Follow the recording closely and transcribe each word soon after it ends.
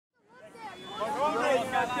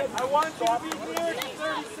I want you to be near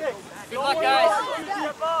 36. Good luck, guys.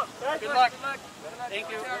 Good luck. Thank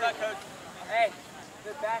you. Good luck, coach. Hey,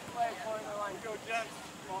 the back leg going the line. Go, Jack.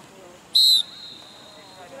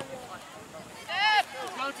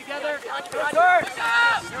 Go together. First.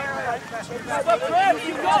 Stop, Trev.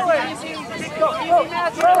 Keep going. Easy. Keep going. Easy,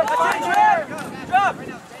 Matthew. Drop.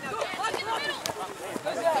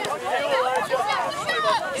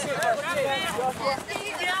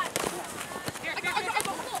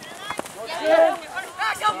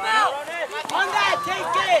 On that, take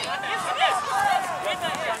it!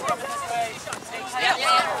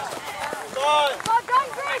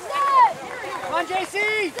 Come on, JC!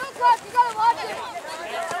 You gotta watch it!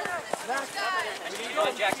 Go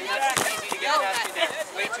on, Jackson. That's easy to get past you there.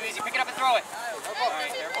 Way too easy. Pick it up and throw it. All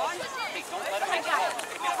right, careful. Hey, don't let him make the ball.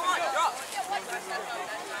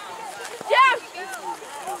 Yes!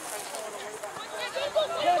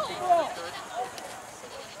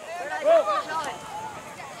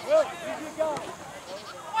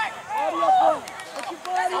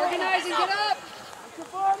 Organize and get up! Put your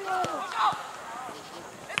body on him.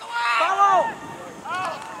 Follow!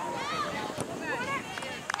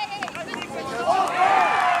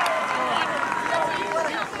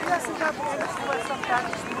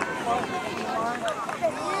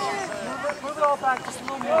 Move it all back just a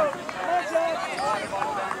little more.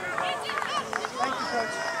 Thank you,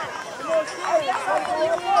 coach. You're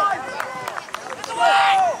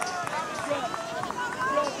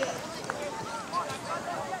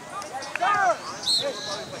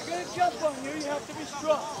going to jump on you, you have to be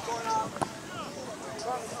strong.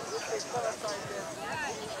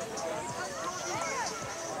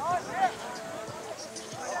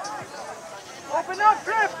 Open up,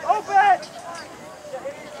 Griff! Open!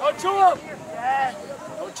 Go to him! Yes.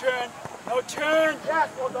 No turn. No turn. Yes,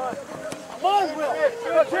 well done. Come on, Will.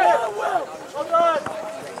 Good on, Will. Well done.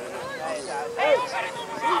 Hey,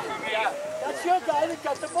 that's your guy that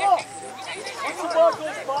got the ball. Once the ball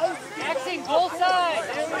goes by, Axing, goal side!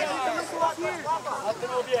 nothing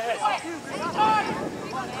over your head. Come on.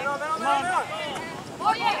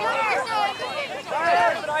 Oh yeah,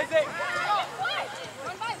 Isaac.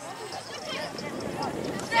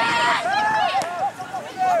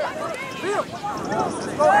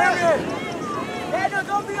 Go, Harriet! Daniel,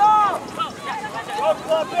 don't be off! Go,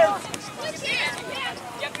 Clubbers!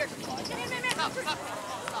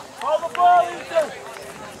 Hold the ball, Ethan!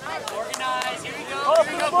 Organize, here we go. Hold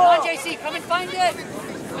Here we the go. Come ball! on, JC, come and find it.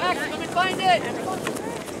 Max, come and find it.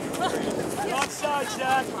 Get outside,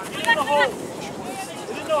 Jack. Get in the hole.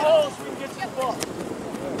 Get in the hole so we can get to the ball.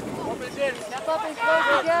 Open it in. Step up and close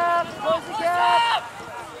the gap. Close the gap.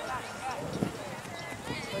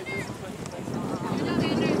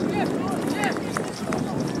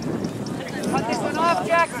 Cut this one off,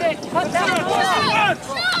 Jackson. Cut that one off.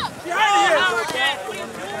 Behind you!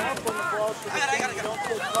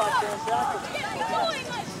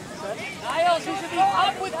 Niles, you should be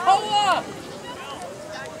up with Koa.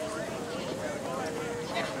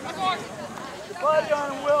 Your body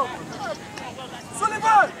on him, Will.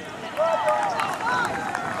 Sullivan!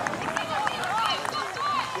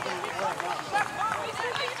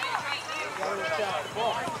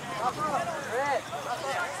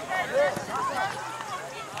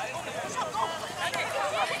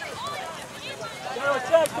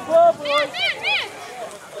 Check the ball, boys. Check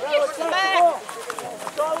the ball.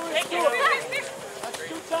 That's all there is to it. That's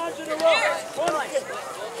 2 times in a row. One kick.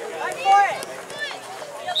 Fight for it!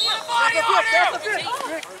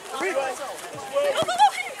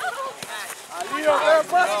 Leo, they're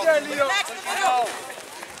busting there, Leo.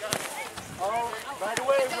 Oh, right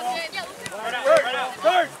away, bro.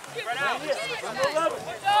 Third. Number 11.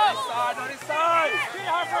 On his side.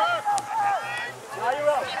 Now you're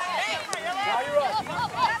up. Now you're up.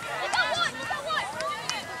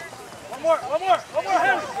 One more,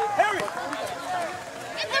 Harry. Harry.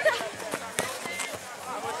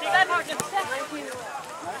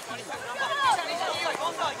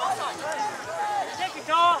 Take it,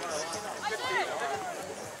 Carl.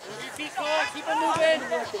 Keep going, keep it moving.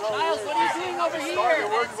 Niles, what are you doing over here?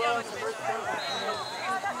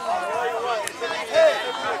 Hey,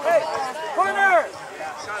 corner!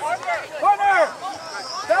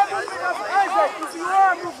 That movement of Isaac is your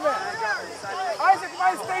arm movement. Isaac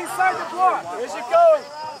might stay inside the block. Where's it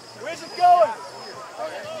going?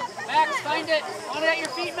 Max, find it. On it at your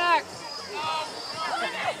feet, Max.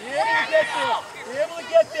 Be able to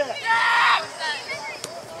get there.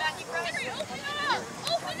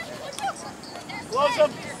 Close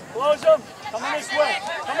him. Coming this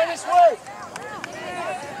way.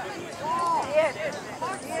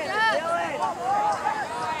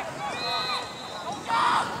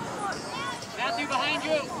 Dylan! behind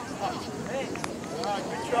you.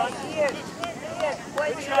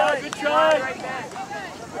 Good try. Good try.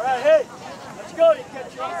 All right, hey, let's go. You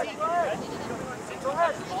catch your arm. Go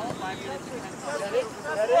ahead.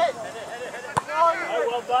 Head it. All right,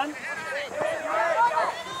 well done.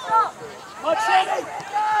 Come on, Sammy.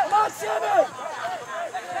 Come on, Sammy.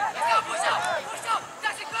 Push up.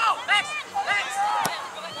 Jackson, go. Thanks.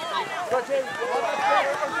 Go, James.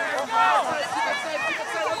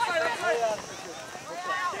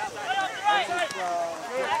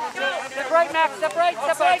 Step right, Max. Step right.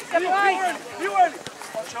 You early.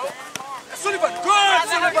 Sullivan. Good,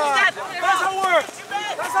 Sullivan. That's how it works.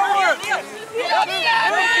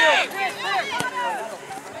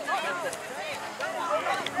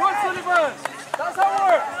 Good, Sullivan. That's how it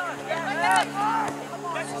works.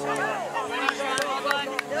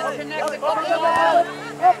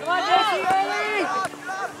 Come on, JC, early.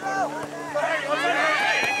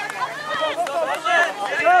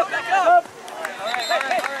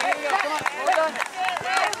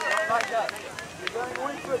 Back up. You're going to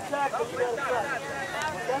win for attack, but you got to try.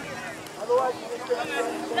 Okay? Otherwise, you're just going to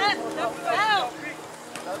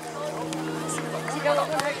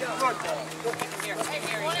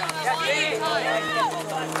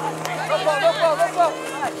No ball.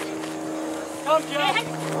 Come, Jack.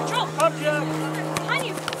 Come, Jack.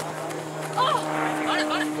 Oh!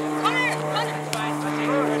 Come here!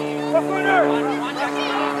 Up winner!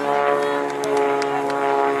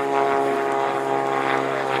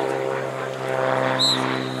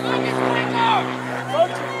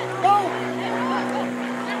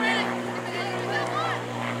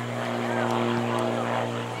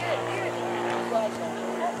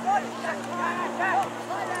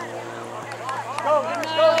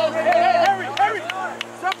 Harry!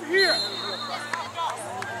 Stop here!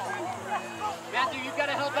 Matthew, you've got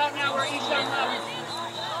to help out now. We're each on left.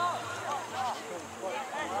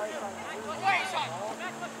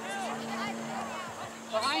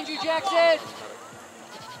 Behind you, Jackson.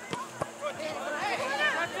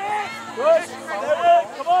 Good.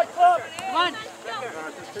 Come on, club. Come on.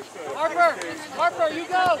 Harper, you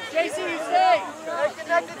go. JC, you stay. Stay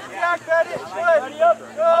connected to Jack, Betty. Good. Ready up.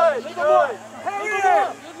 Good. Hang in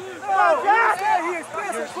there. Oh, Jack. There he is. Look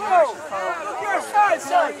your side.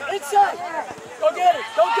 Inside. Go get it.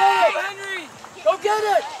 Henry. Go get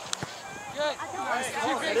it. Good.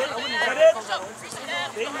 Get it.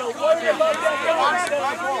 Then you'll worry about that.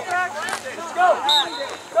 Let's go.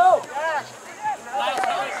 Go.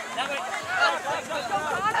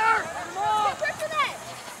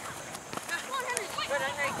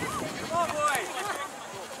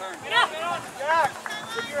 Jack,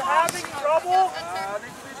 if you're having trouble,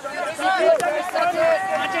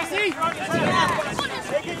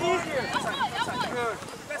 make it easier.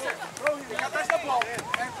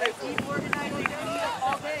 Keep organizing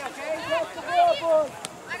all day, okay? Go the ball, boys.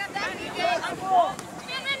 I got that.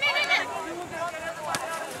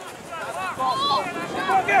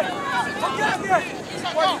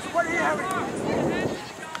 What are you having?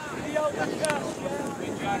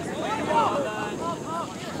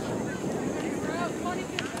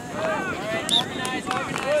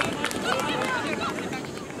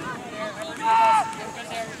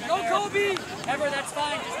 Go, Kobe! Ever, that's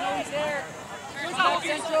fine. Just know he's there. Here's Back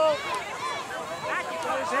Central.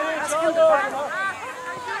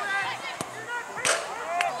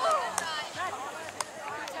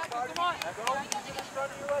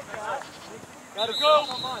 Gotta go.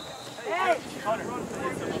 Hey!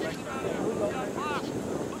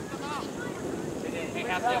 We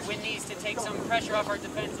have to win these to take some pressure off our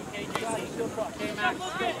defense, okay, JC? Okay, Max.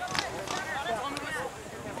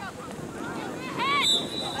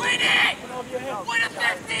 Win it! Win a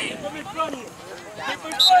 50! Come in front of you. Keep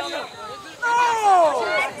in front of you. No!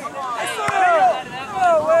 No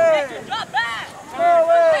way! Drop back! No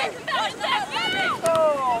way! That's that 50! Let's go!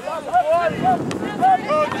 Run it down.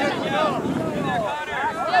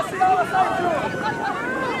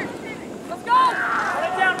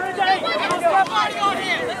 Let's party on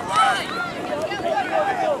here! Let's run!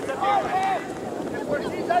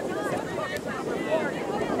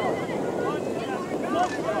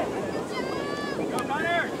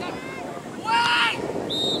 Wait!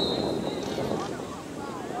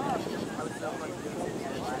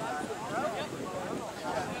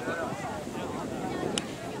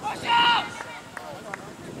 Push out!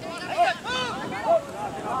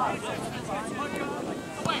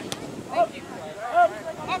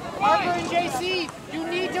 Harper and JC, you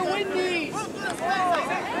need to win these.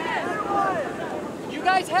 You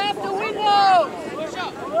guys have to win those.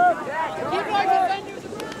 Keep our defenders.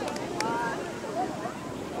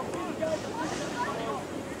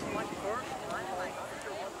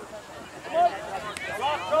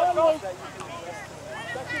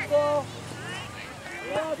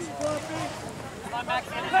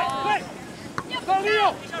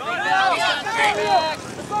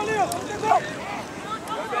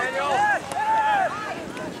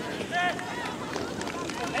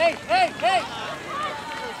 Hey, hey, hey!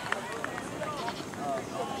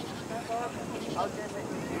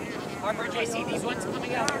 Harper, JC, these ones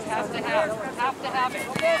coming out here have to have it.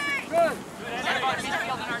 Good. Set up on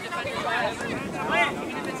midfield in our defensive drive.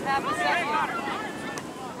 Even if it's half a second.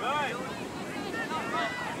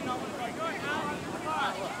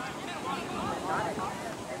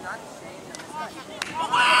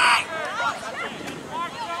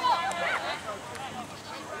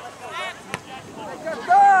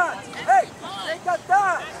 Hey, they got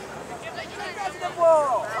that. That's the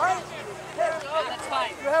ball, right? That's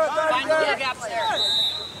fine. You have a Find the little gaps there.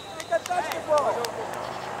 They got touch the ball.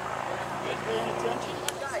 Good paying attention.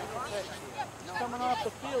 He's coming off the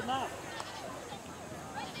field now.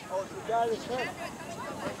 Oh, it's the guy that's hurt.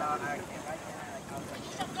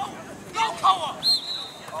 Go, Koa!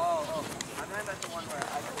 Oh, I meant that's the one where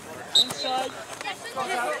I Inside.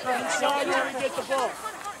 Inside where we get the ball.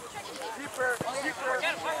 Keeper.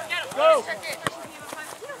 Go.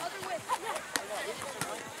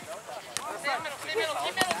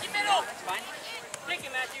 Keep middle. That's fine. Take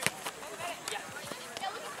it, Matthew.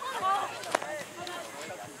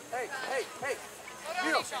 Hey.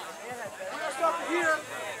 Neil. We're gonna stop here.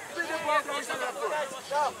 Bring the ball down to that foot.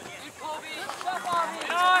 Stop.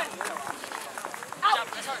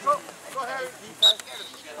 Go, Harry.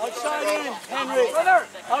 Outside in, Henry.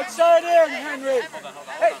 Outside in, Henry.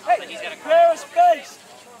 Hey. Clear a space.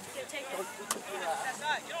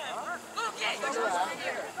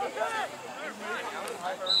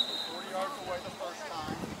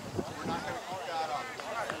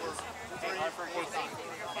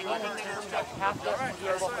 You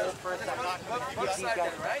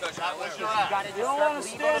don't want to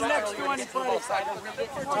stand next to anybody. All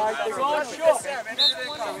right, they're going short.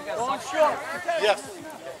 Going short. Yes.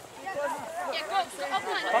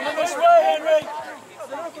 Coming this way, Henry.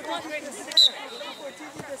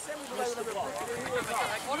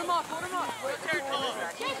 Hold him up.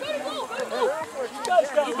 You guys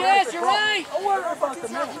got it. Yes, you're right. Don't worry about the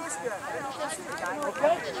man.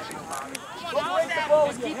 Okay? Don't wait the ball.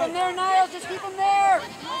 Just keep him there, Niles. Just keep him there.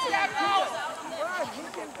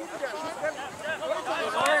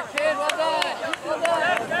 Good work, kid. Well done.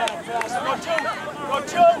 Go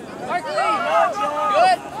two. Barkley.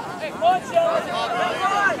 Good. Come on, Shelly.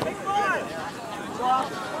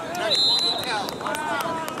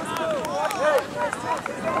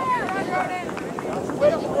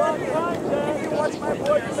 Wait a long time, Dad. You watch my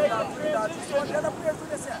boy make the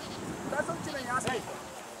transition. Hey,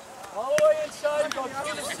 all the way inside and go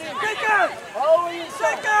through the seam. All the way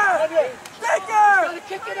inside. Gotta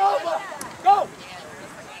kick it over. Go.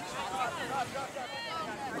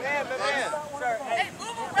 Hey,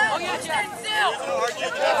 move around. Oh, yeah, stand still.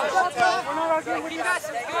 We're not arguing with You got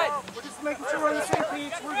some good. We're just making sure we're on the same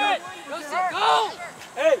page. We're good. Go.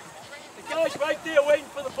 Hey, the guy's right there waiting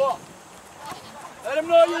for the ball. Let him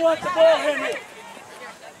know you want the ball, Henry.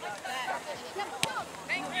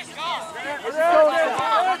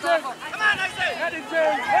 Come on, Isaiah. Head it,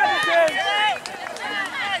 James.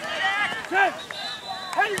 James,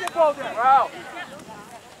 heading the ball there. Wow.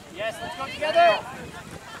 Yes, let's go together.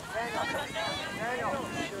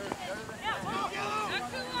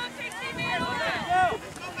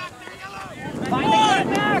 Find the good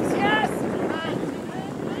Max, yes.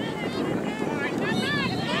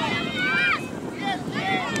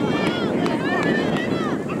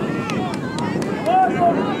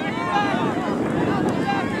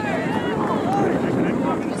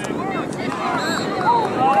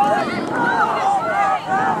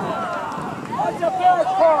 That's a bad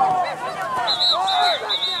call.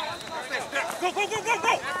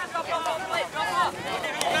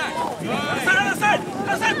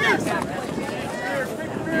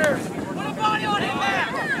 Put a body on him, man.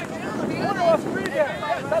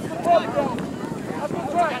 That's the problem. That's the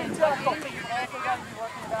try. Tackle.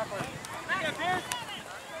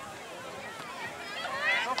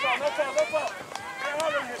 No foul.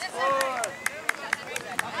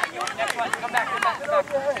 Next one, come back.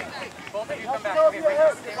 Both of you come back.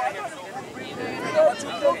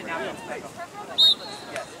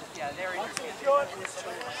 Yeah, there he is.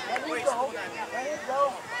 Let him come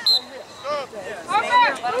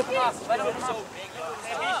off. Let him come off.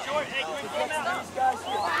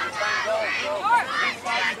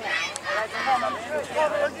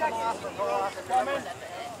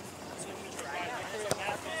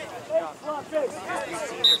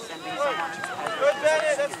 Good,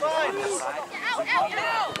 Bennett. That's fine. Go,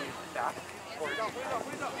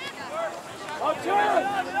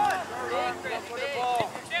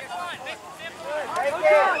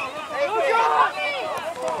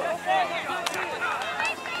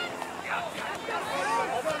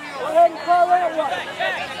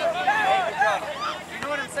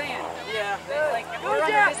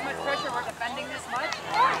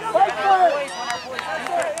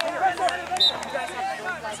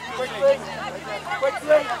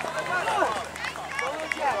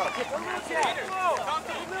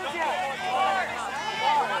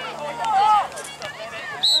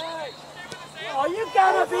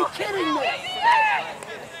 gotta be kidding me!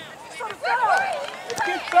 Let's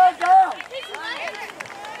get fell down!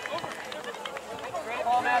 Great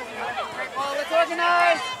ball, Matthew. Great ball. Let's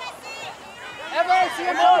organize. Ever see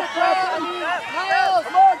him on the crowd? Miles.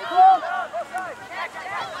 Come on, come on!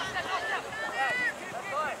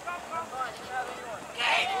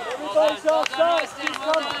 Everybody's outside, keep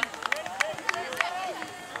coming!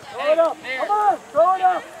 Throw it up! Come on! Throw it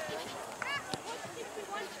up!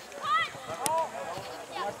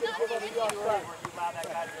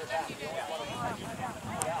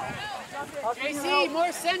 JC,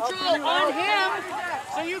 more central on him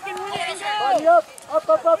so you can win it and go. Body up! Up,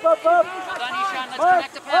 up, up, up, up! Well done, Ishan. Let's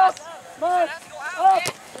connect the pass. Mark! Up!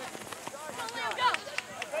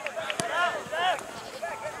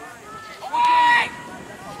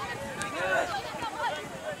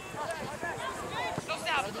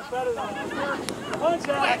 Better than that. Come on,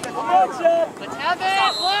 Zach! Come on, Zach! Let's have it.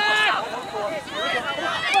 Black.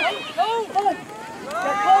 Go! Come on!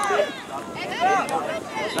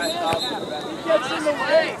 He gets in the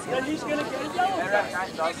way, then he's going to get a yellow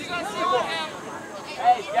card.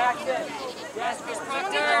 Hey, Jackson. Yes, Miss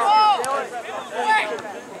Proctor.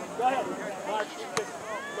 Go ahead. Mark,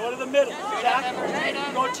 go to the middle. Zach,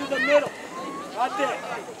 go to the middle. Right there.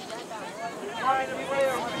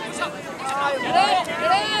 Get up.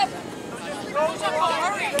 Get up. Come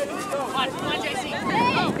on, JC.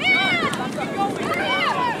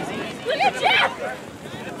 Look at Jeff!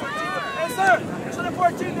 Hey, sir. Is the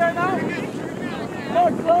 14 there now? Come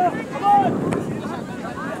on, Claire. Come on.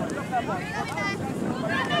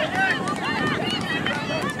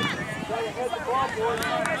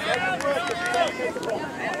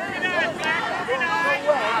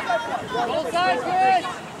 Both sides, Chris.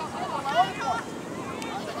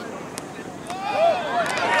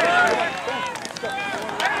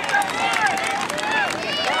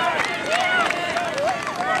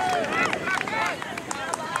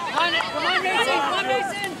 Come on, Mason. Come on,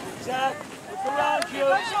 Mason. Zach, look around you.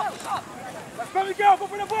 Let's go, Miguel. Go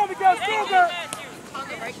for the ball, Miguel. Stronger.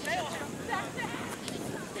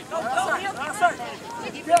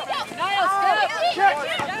 Niles, step.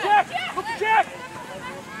 Jack. Look at Jack.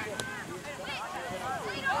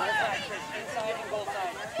 Inside and goal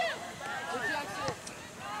side.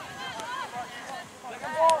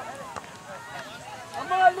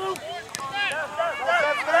 Come on, Luke.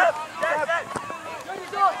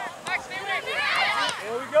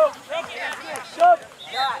 Here we go. Shove.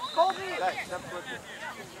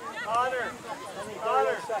 Connor.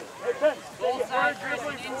 Hey, Ben. Goal side, Chris,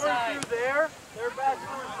 inside. There, their back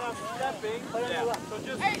foot's not stepping. So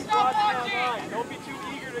just watch that line. Don't be too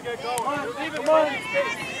eager to get going. Leave it one in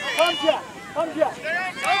space. Come, Jack. Come, Jack. Go,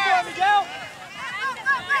 Miguel.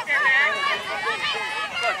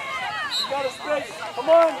 You got a space. Come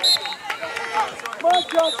on. Come on,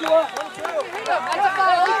 Joshua.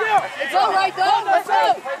 It's all right, though. Let's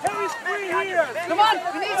go. Henry's free here. Come on,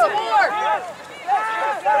 we need some more.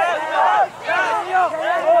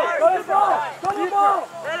 Go to the ball. Go to the ball.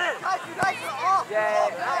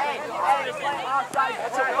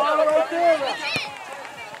 That's a ball right there.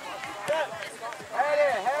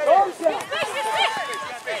 Go, Jack.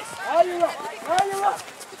 Now you're up. Now you're up.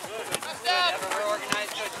 Never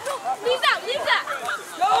organized good. Leave that, leave that!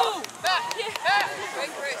 Go! Back!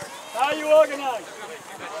 Great, Chris. How you organize?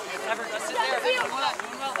 Never, let's sit there. Doing well.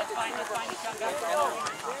 Let's find each other back together.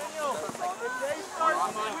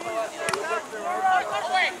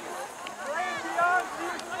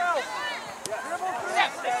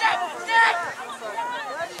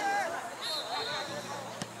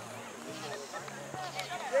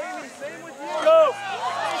 Jamie, same with you. Go.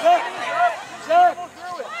 Zach. Zach.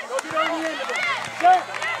 Go get on the end of it. Zach.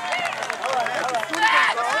 All right.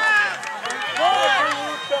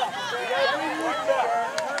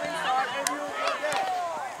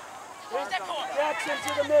 Jackson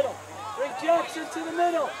to the middle. Bring Jackson to the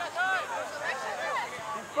middle.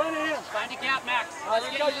 In front of him. Find a gap, Max.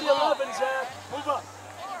 You got the 11, Zach. Move up.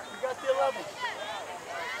 You got the 11.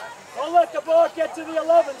 Don't let the ball get to the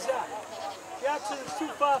 11, Zach. Jackson is too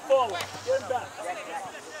far forward. Get him back.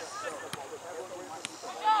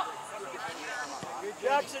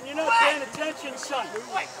 Jackson, you're not paying attention, son.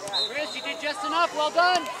 Chris, you did just enough. Well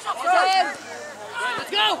done. Well done.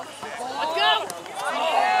 Let's go. Let's go.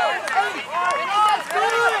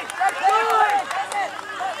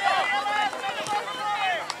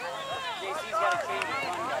 JC's got to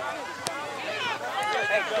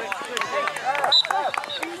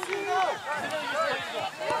change his run,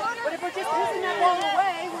 But if we're just pissing that ball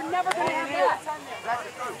away, we're never going to have that.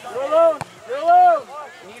 You're alone. You're alone.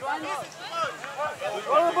 Need one?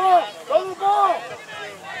 Go to the ball. Go to the ball.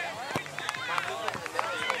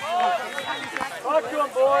 him,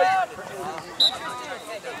 boys.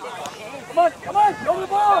 Come on, go to the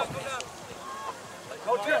ball.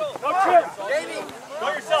 No trip. Go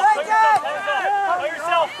yourself. Go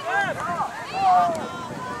yourself.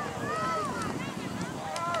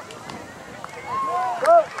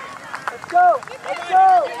 Go. Let's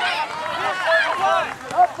go.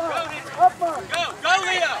 Up, Mark. Go,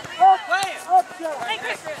 Leo. Play it. Up, Jeff.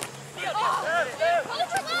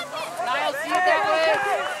 Niall, see it that way.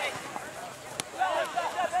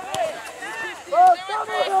 Oh, some of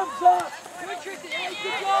them, Jeff. Good, Tristan. Hey,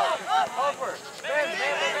 good job. Over. Man.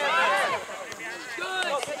 Good.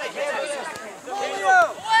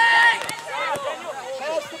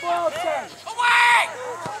 Pass the ball, son. Away!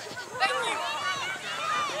 Thank you.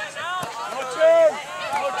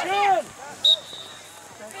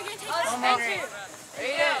 No chin.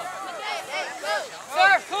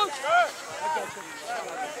 Sir, coach. Go.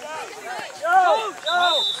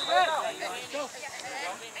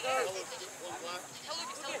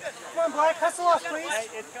 Come on, Black, pass the loss, please.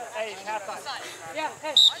 Hey, half time. Yeah,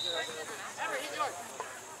 hey.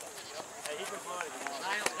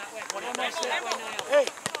 Hey,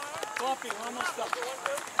 Floppy, we're almost done.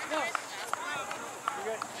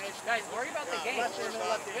 Guys, worry about the game.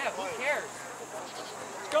 Yeah, who cares?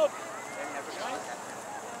 Let's go.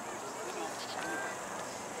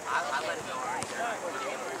 I let it go already.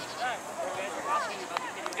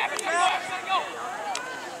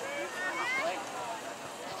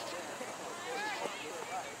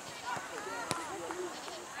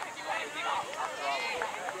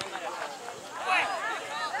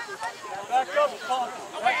 Back up, Paul.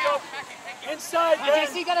 Back up. Inside, Come on, Ben.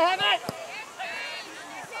 JC, gotta have it.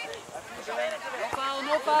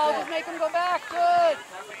 No foul. Just make him go back. Good.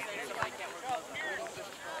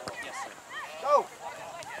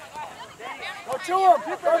 Go to him.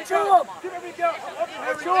 Go to him.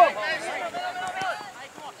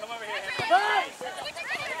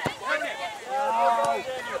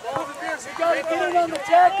 You gotta get in on the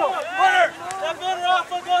tackle. Hunter, that better off,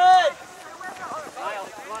 go ahead.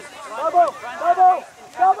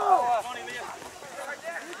 Double.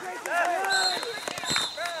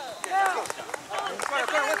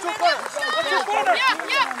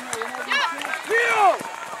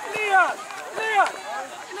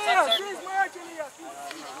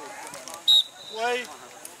 Play.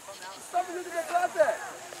 Something to get out there.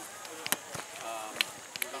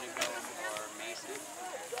 You're going to go for Mason.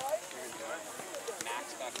 You're going to go Max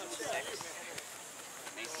back to 6.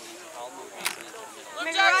 Mason, I'll move Mason into the middle.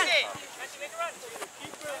 Make a run.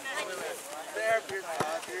 There, Pierce.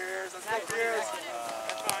 Let's go, Pierce.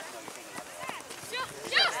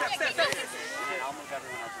 And I'll move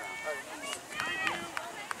everyone else around.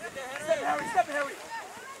 Step, Harry.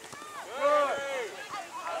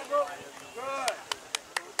 Good.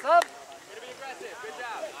 Sub. Good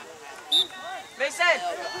job. Mason.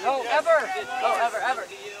 No, Ever. Ever.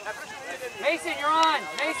 Mason, you're on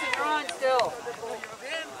still.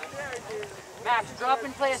 Max, drop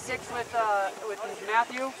and play a 6 with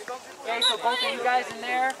Matthew. Okay, so both of you guys in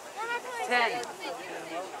there. 10.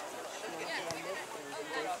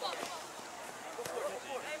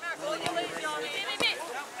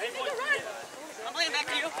 I'm laying back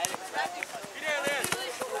to you.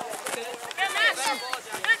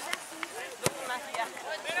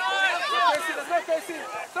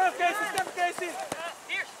 Stop, Casey.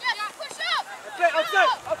 Here. Yeah, push up.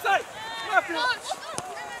 Outside. Matthew.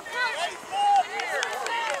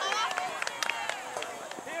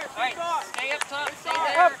 Alright, stay up top, stay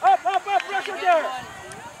there. Up, pressure there.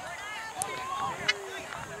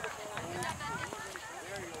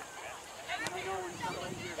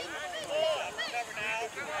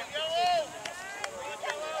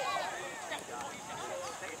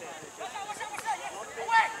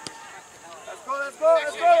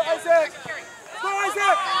 Let's go, Isaac. Go,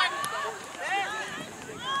 Isaac.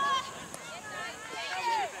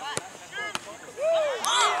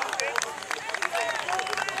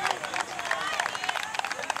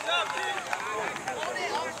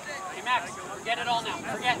 Hey Max, forget it all now.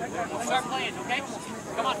 Forget. Start playing, okay?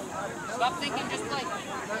 Come on. Stop thinking, just play.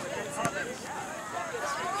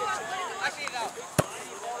 I see it out.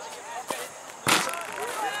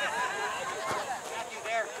 Matthew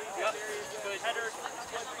there. Yep. Good. Header.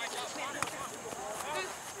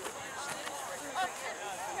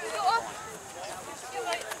 Go up.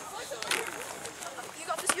 You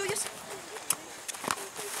got this, Julius.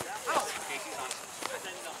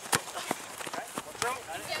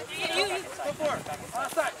 You. Go for it.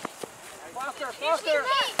 Outside. Foster. Here,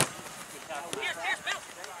 Bill.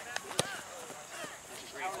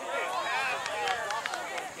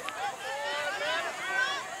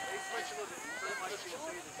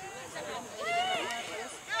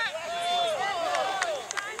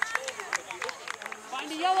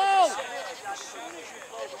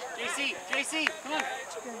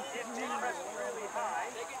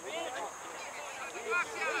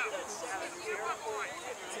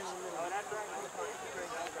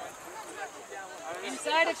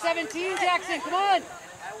 Inside of 17, Jackson, come on!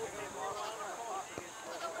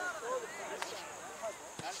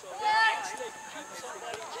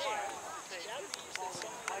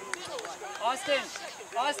 Austin!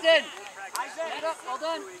 Austin! Head up, well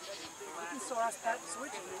done! You can still ask Pat to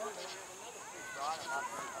switch if you want.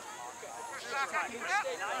 I'm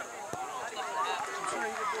sure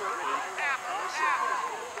he would do it.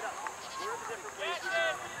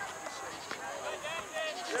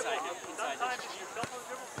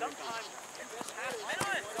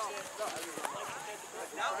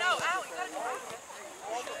 No, out, you gotta go.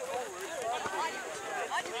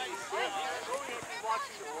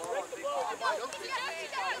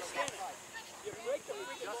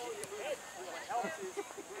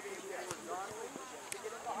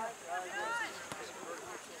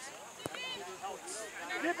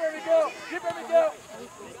 Keep every go! Keep every go!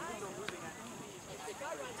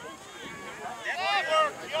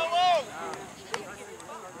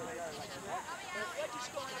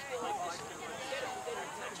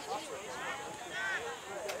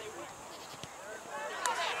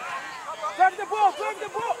 Grab the ball! Grab the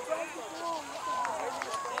ball!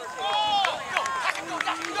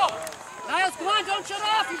 Niles, come on, don't shut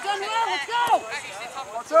off. You've done well. Let's go.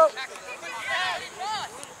 What's up?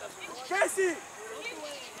 Casey!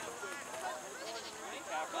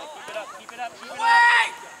 Keep it up, keep it up, keep it up.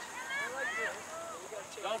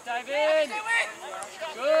 Don't dive in.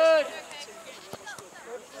 Good.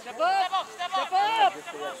 Step up. Step up.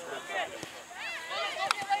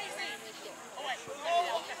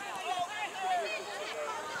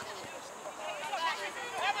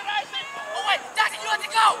 Oh wait, Dustin, you have to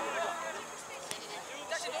go!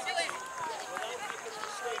 Dustin, don't get lazy.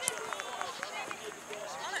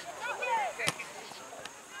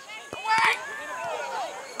 Away!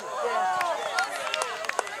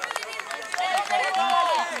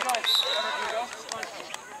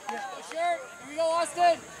 Sure. Here we go,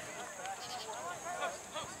 Austin.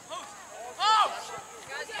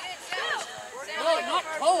 No, not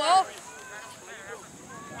Cole.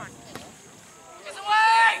 It's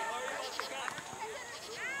away!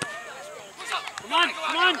 Come on,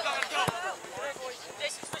 come on.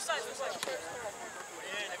 Jason, switch sides, switch sides.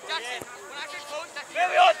 Jackson, when I can coach, that's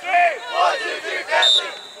Maybe on three! 1, 2, 3, Bentley!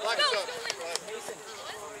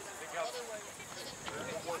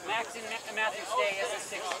 Max and Matthew stay as a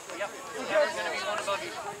 6. Yep. There's going to be one above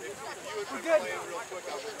you. We're good.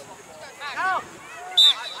 Now!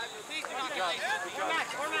 Please do not get lazy. Or Max,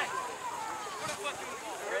 or Max.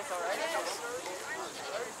 Chris, all right?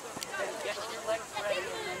 Then get your legs ready and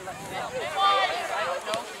then let me know. I don't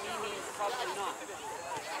know. To me means probably not.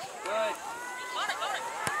 Good.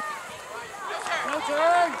 No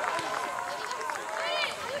turn.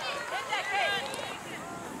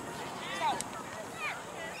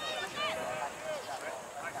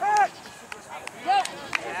 Go.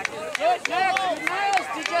 Good, Max. Good Miles.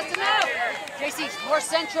 Do just enough. JC, more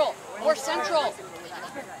central. More central.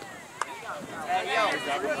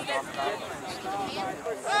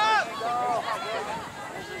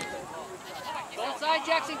 Go inside,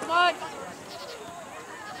 Jackson. Come on.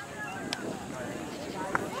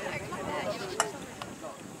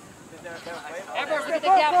 Ever, look at the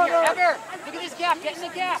gap here. Ever, look at this gap. Get in the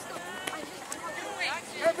gap.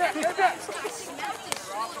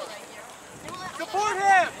 Support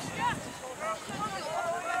him!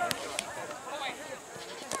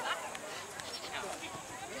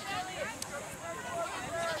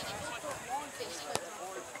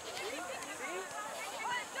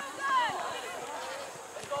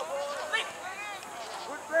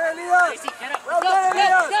 Casey, get up. Let's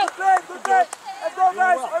go. Good play. Let's go,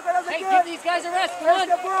 guys. Organize Hey, again. give these guys a rest. Come Face on.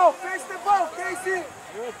 the ball. Face the ball, Casey.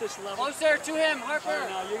 You're at this level. Closer to him, Harper.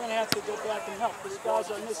 Now you're going to have to go back and help. This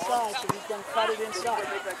guy's on this side, so he's going to cut it inside.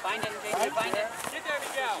 Find it, Casey. Find it. Get there,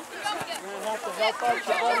 Miguel. You're going to have to help out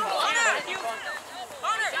your buddy.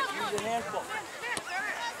 Use a handful.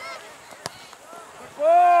 Good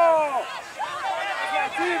ball. We got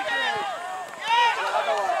team play.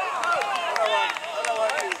 Other one.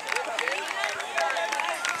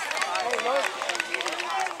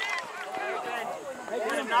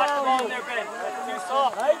 Put him knock the ball in there, Ben. That's too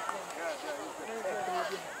soft. Right?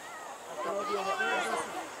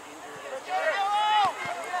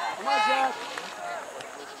 Come on, Jack.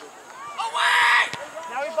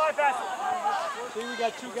 Now we bypass it. See, we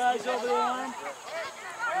got two guys over the line.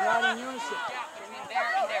 They're not in unison.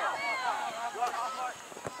 There and there.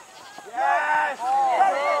 Yes.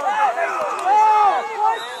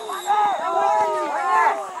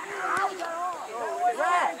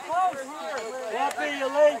 Floppy, you're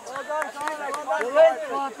late. You're late,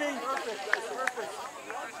 Floppy.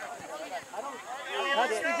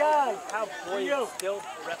 That's the guy. How boy You. is still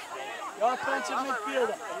ref. The offensive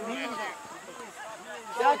midfielder.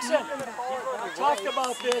 Jackson, we talked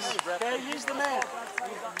about this, okay? He's the man.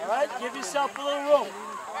 All right? Give yourself a little room.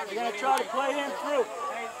 We're going to try to play him through.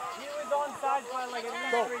 He was on side by like at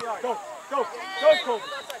least Go, 3 yards. go, go, go, Kobe.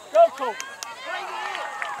 Go, Kobe.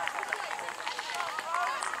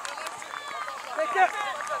 Take it.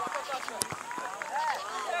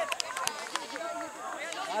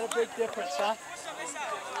 Not a big difference, huh?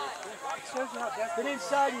 Get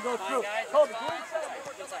inside and go through. Kobe, go inside.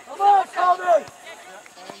 Come on, Kobe.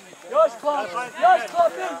 Yours, Club. Yours,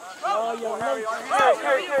 Club. Oh, you're late.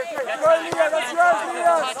 That's yours,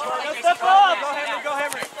 Leah. Step up. Go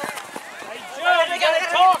Henry. They gotta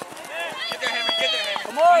talk. Get there, Henry, get there, Henry.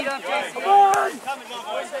 Come on. Come on.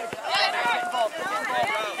 All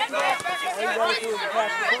you gotta do is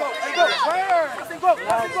pass the ball. Hey, go. Fire. Go.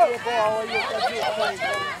 Now it's the ball. All you gotta do is play.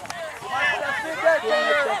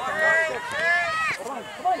 Come on.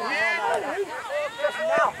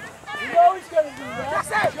 Now. You know he's gonna do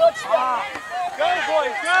that. Good stop. Go,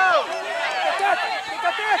 boys, go. Get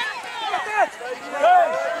that.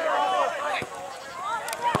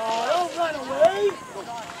 Oh, don't run away.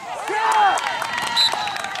 Yeah.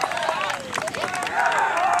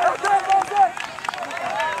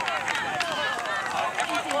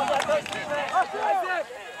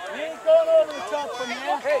 He ain't going over the top from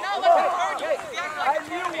there. Hey, I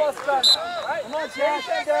knew what's coming. Come on, Jack.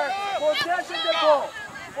 Possession the ball.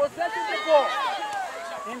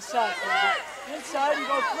 Inside, baby. Inside and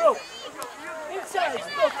go through. Inside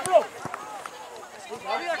and go through.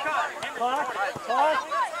 Talk.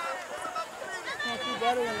 Can't do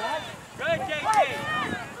better than that. Good, JT.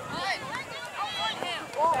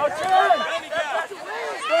 Oh, turn!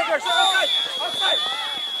 Outside.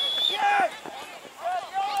 Yeah!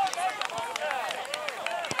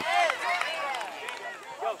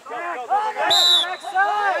 Go. Next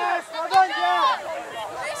side! Well done, Jack!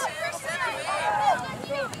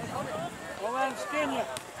 Don't let him skin you.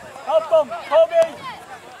 Help him, Kobe!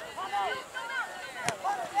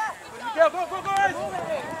 Go, guys!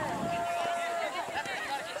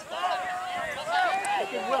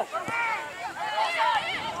 Take it, Will.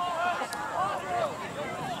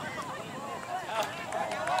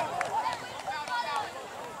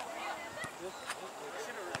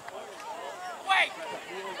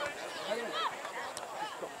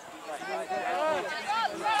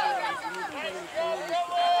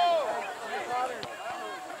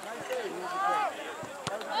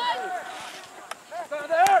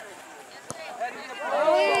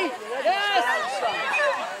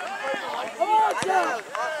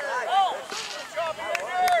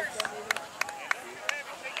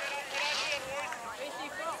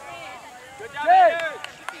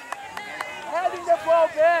 Heading the ball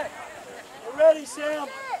back. We're ready, Sam.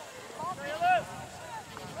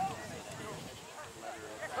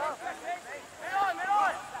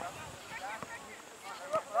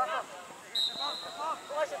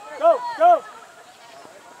 Go.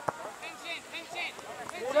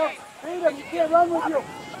 Beat him. You can't run with you.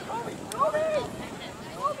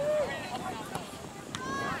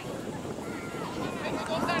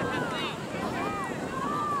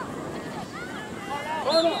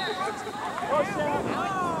 Go, Sam.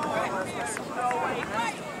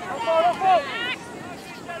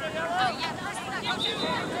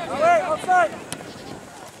 All right, outside.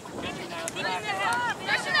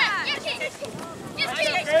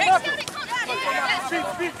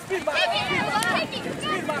 Speed, Mark.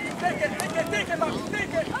 Take it, Mark.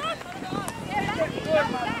 Take it. Good,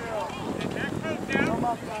 Mark. Come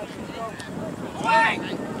on, guys. It's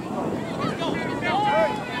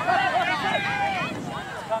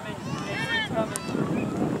coming.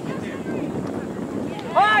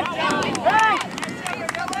 Hey!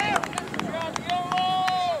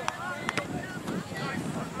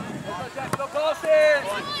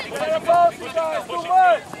 Go bossy, guys. Too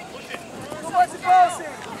much bossy.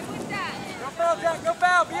 Go foul, Jack. Go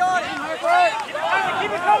foul. Be on it.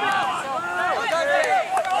 Keep it coming.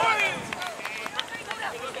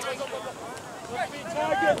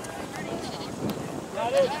 Target.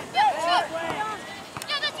 Got it.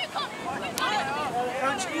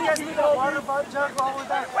 Coach, you guys need a water jug all the way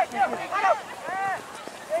back.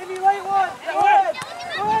 Amy, late one. Go ahead,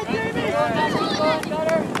 Jamie.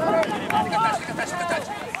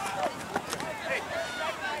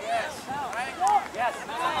 Yes.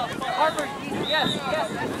 Harvard, yes.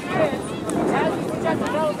 As you project the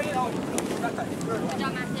elevator. Good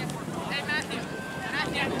job, Matthew. Hey, Matthew,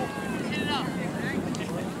 hit it up.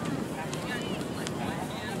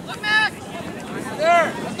 Look, Matt. There.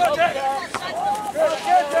 Let's go, Jack.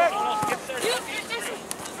 Good, Jack.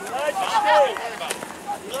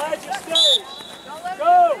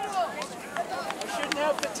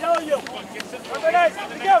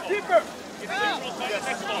 Go, deeper.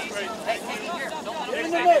 Get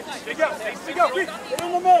in the mix. Go, get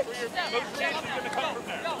in the mix.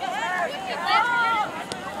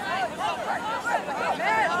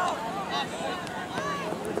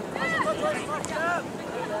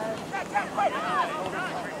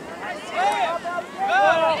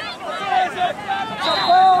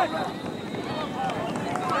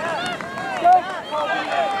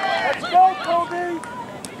 Let's go, Kobe.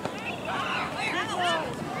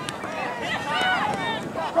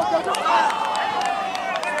 Go.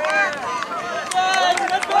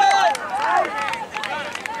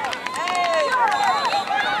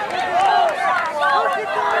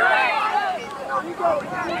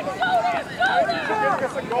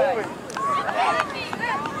 Get the goalie.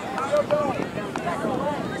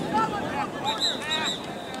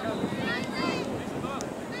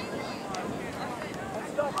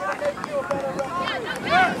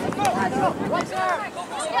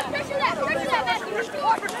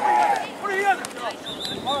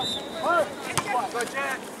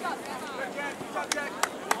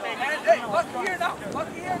 Hey, lucky here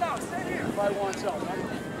now. Stay here. By oneself.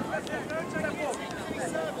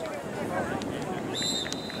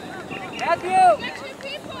 Matthew!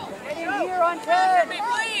 Get in here on 10!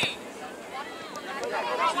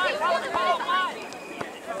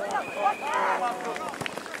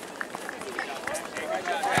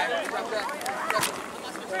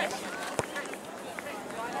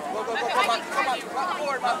 Go, come on,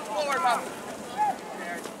 forward, Muff.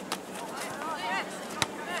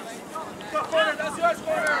 Go, corner, that's yours,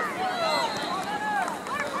 corner.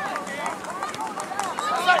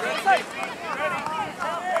 Inside.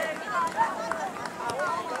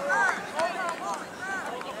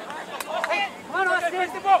 Come on, Austin!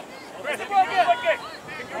 Where's the ball? Where's the ball again?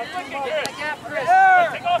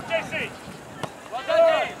 Take off, JC. Well done,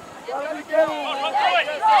 Dave. Run through it.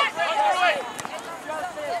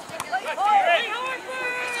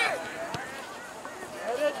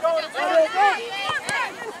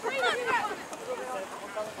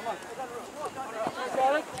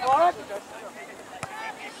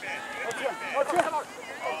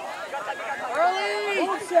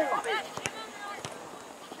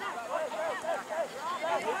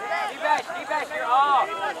 Deepesh, you're off.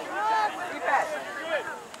 Deepesh.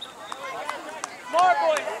 Smart,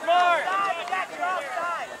 boys, smart.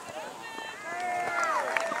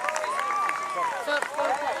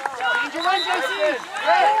 Change your run, JC.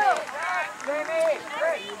 Jamie.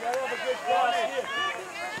 You gotta have a good cross here.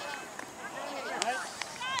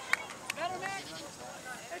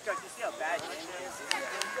 Hey, Coach, you see how bad Jamie is?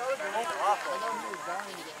 He's awful.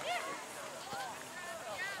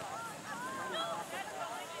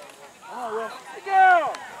 Oh, well. Miguel!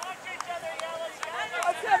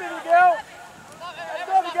 That's it, Miguel! Let's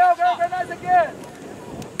go, Miguel! Go, nice again!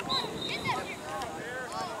 Beat him!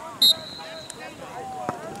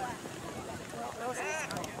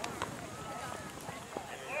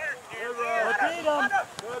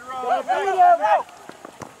 Good roll! Beat him!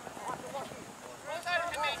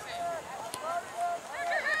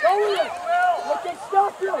 Go with it! Look at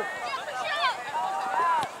stop you!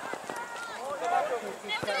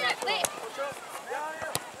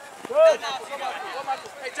 Good!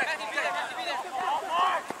 Hey, check!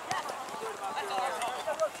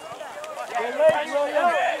 You're late, William!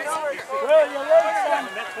 Will, you're late, son!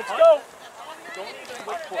 Let's go! Don't even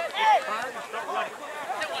look for it. Stop running.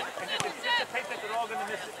 Anticipate that they're all going to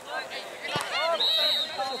miss it.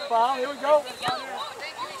 That's a foul. Here we go.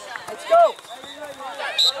 Let's go.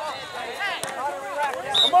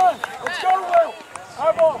 Come on. Let's go, Will.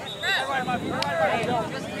 Our ball.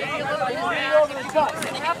 Over the top.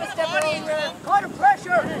 Half a step over. Caught him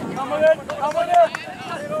pressure. Come on in.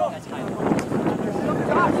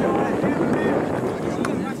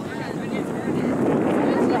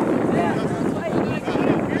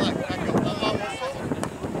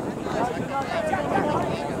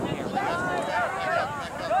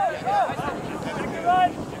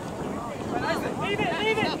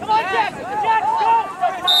 Leave it. Come on, Jack. Jack, go.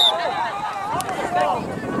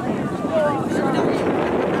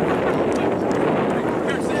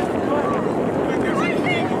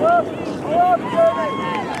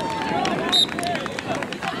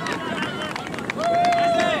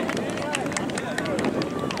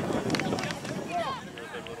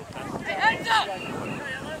 Hey, heads up!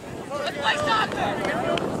 Let's play soccer!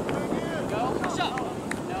 Push up!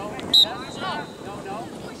 No.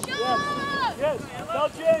 Yes. Tell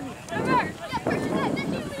Jamie.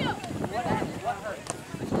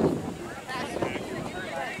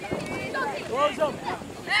 Close up.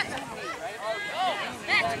 Max!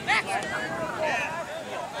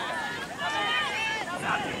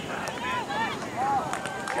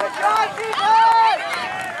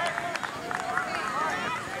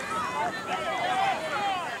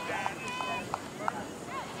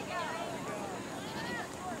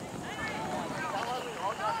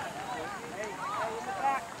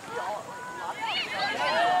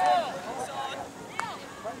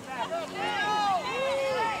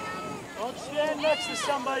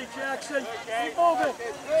 somebody, Jackson. Keep moving.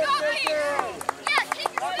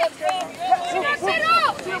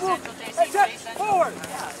 Forward.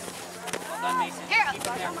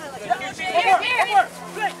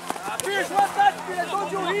 Pierce, what's that? I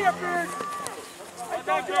told you here, Pierce. I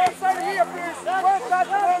told you outside of here, Pierce. What's that?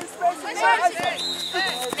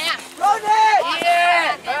 Run it!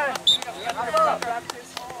 Yeah!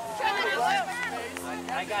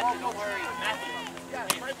 I got you, don't worry. Matthew.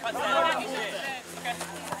 Cut that out.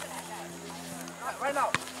 Right now,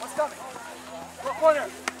 what's coming? Go corner.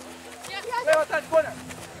 Play on that corner.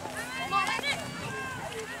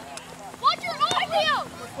 Watch your eye, Leo!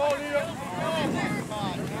 Ball, Leo.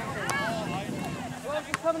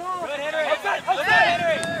 Coming on. Good, Henry. Outside, Good, outside.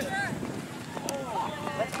 Henry.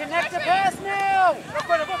 Let's connect the pass now.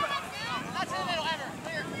 Not to the middle, ever.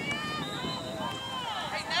 Clear.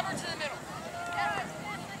 Hey, never to the middle.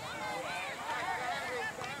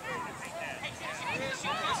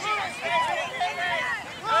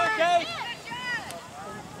 Okay.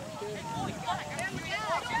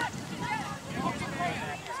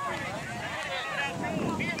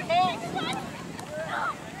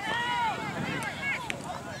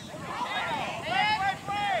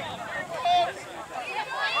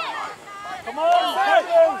 Come on, outside.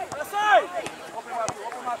 Outside. Open mouth,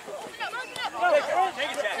 open mouth.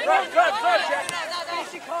 Take it, Jack. Drive, Jack.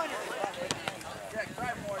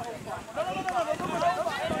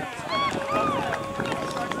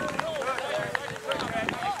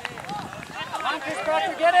 Come on, Chris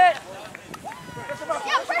Proctor, get it.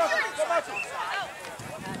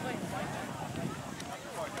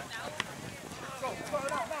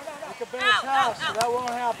 Make a better pass, so that won't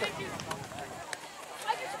happen.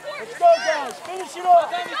 Let's go, guys. Finish it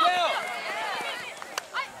off.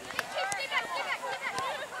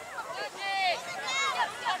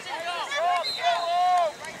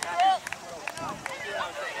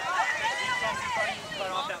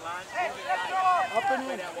 Up and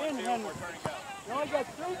in, Henry. You only got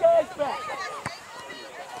 3 guys back.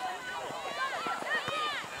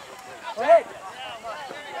 Hey!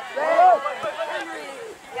 Stay up!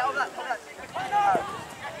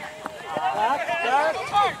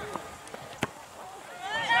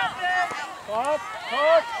 Back,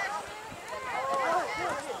 back.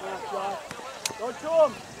 Talk. Go to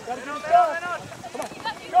him. Gotta get it done. Come on.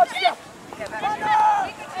 Go, step.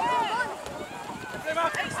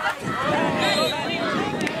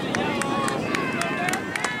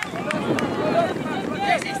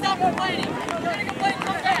 Stop complaining. You're gonna complain,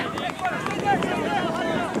 come back.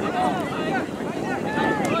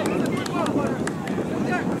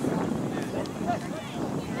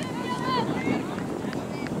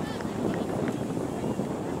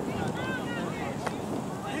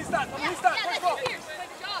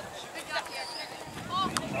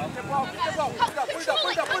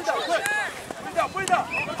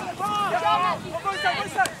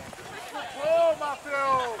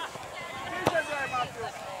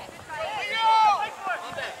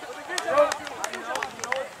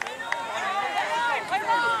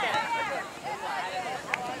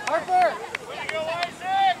 Harper.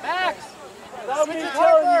 Max. Without me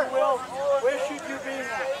telling you, Will, where should you be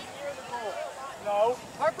now? No.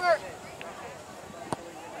 Harper.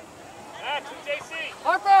 Max and JC.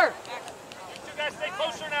 Harper. You two guys stay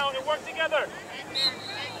closer now and work together.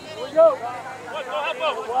 Here we go. What? Go help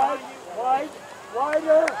them. Wide,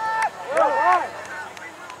 wider. Go, wide.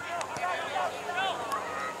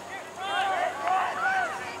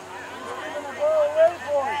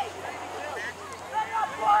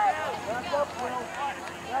 Back up, Will.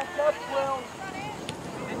 Back up, Will.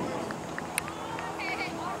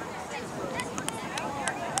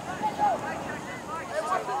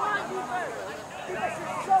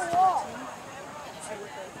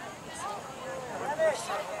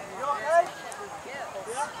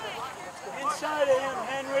 Inside of him,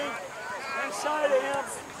 Henry. Inside of him.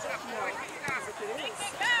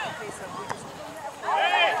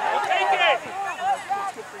 Hey, we'll take it.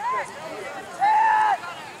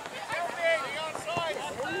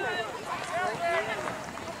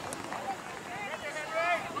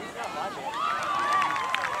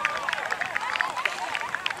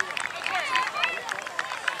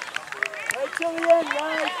 Right till the end,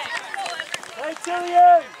 guys. Right till the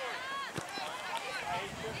end.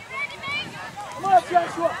 Come on,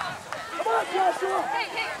 Joshua. Come on, Joshua.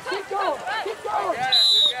 Keep going. Keep going.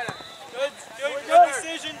 Good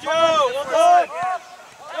decision, Joe. Well done.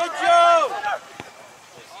 Good, Joe.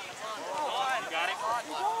 Got it.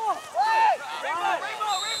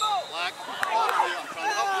 Black. I'm trying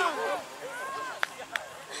to help you.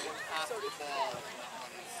 Half the ball.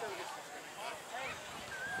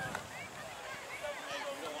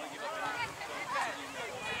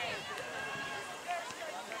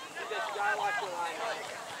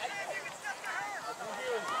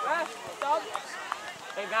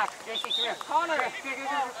 Hey, Max, JC, come here. Connor,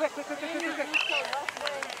 quick. Now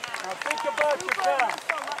think about your pass.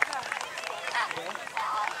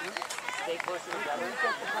 Stay close together.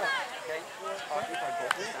 Okay? I'll keep our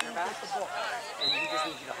both center backs. And we just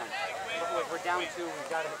need you to hunt. We're down 2. We've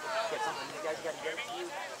got to get something. You guys got to get it to you.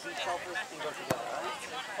 Be selfish and go together, all right?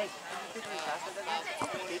 Hey, can you think faster than that?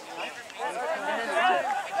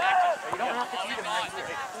 You don't have to beat him.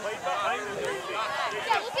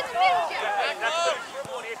 Yeah, look in the middle, Jack.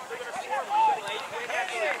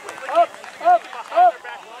 Up.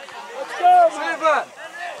 Let's go,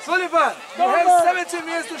 Sullivan, you have 17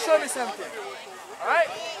 minutes to show me something. Alright?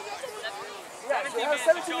 Yeah, you have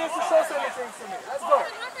 17 minutes to show something to me. Let's go.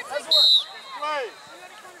 Let's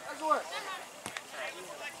work.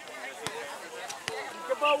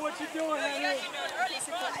 Think about what you're doing, Henry.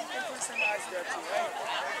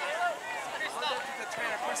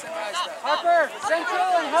 Harper,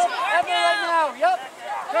 central and help Evan right now. Yep.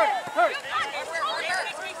 Hurt.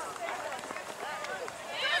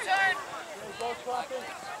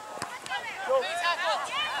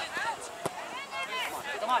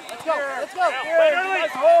 Come on, let's go. Let's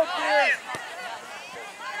hold this.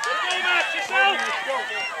 Go, Max, yourself!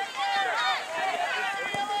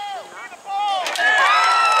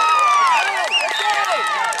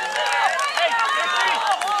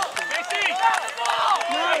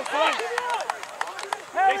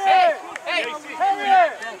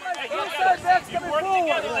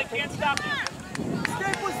 They can't stop you.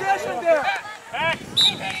 Stay possession there. Max,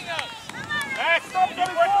 stop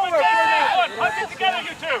getting forward. Hunt it together,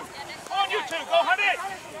 you two. Come on, you two, go hunt it.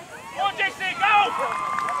 Come on, JC, go.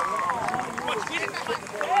 Come on, JC.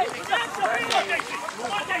 Come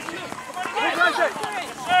on, JC. Yes, sir.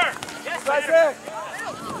 Yes, sir.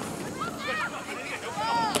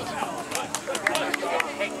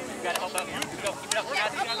 Hey, you got to help out. Keep it up.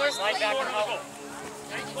 Slide back and help.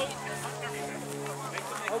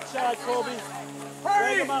 Outside, Colby.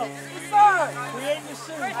 Hurry! Him out. Inside! Create the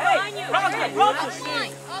scene. Hey, run the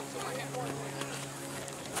scene.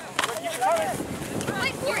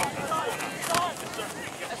 Fight for it.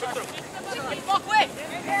 Walk away.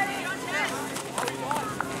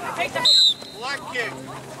 Take that. Black kick.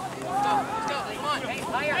 Let's go. Come on. Hey,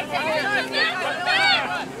 higher.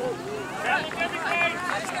 Challenge everything.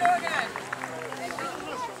 Let's go again.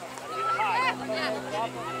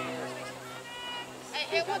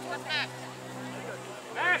 Hey, what's Max?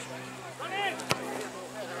 Max, run in.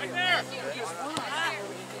 Right there.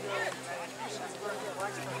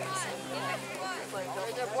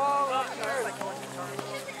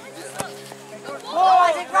 Whoa,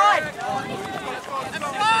 Isaac, run!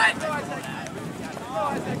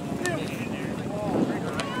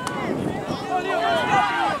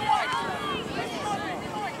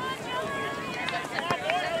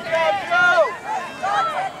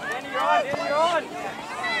 You're on.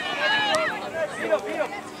 Beat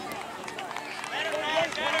him.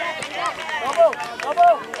 Double.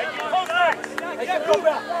 Hey, go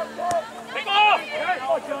back. Take off.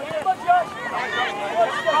 Come on, Josh.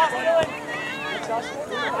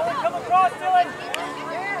 Come across, Dylan.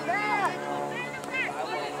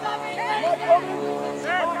 Come on, Kobe.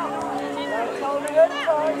 Tell me that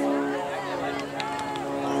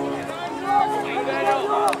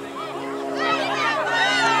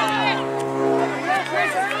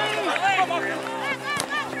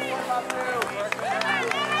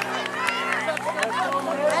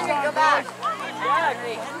Henry, go back.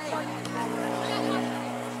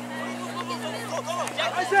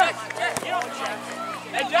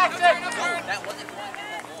 Hey, Jackson. That wasn't one.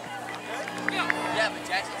 Yeah, but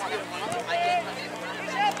Jackson's here. I did.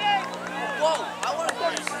 Whoa, I want to go.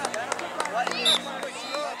 What is this?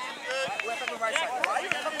 Left on the right side. Why are you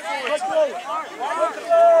coming forward? Let's go.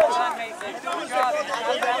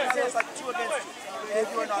 It's like 2 against 2. If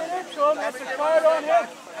you're not there. That's the card on him.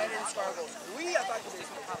 And then Scar goes. We attack this.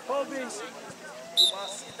 Kobe. You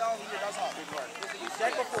must sit down here. That's how good work. You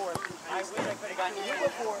check before. I wish I could have gotten you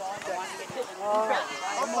Before.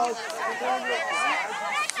 Almost.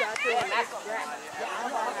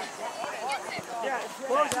 Yeah,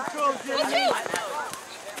 close control, Jimmy.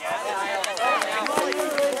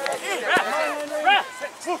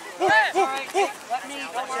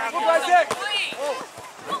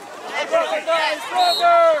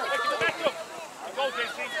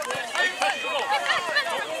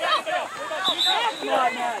 Come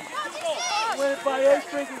on, man. Win it by 8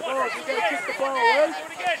 freaking goals. You gotta kick the ball away.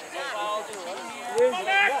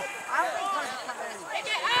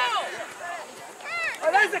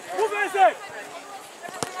 Isaac, move Isaac!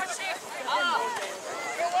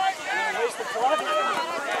 Waste the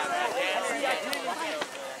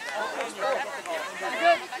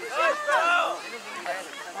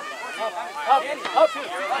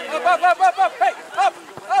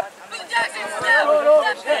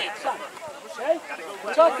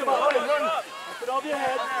Come on, run. Put it over your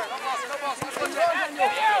head. Come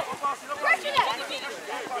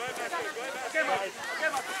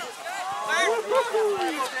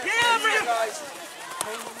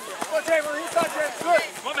on, Taylor, he's not good. Good.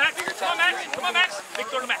 Come on, Max. Come on, Max. Come on, Max. Big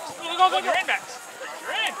throw to Max. Go. You're in, Max.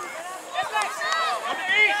 You're in. Come to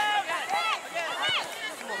me.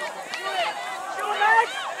 Shoot, Max.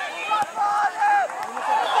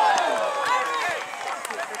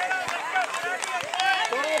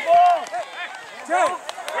 Jay.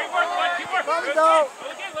 Great work, bud. Keep working. Come Good down. again.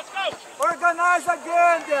 Go again. Let's go. Organize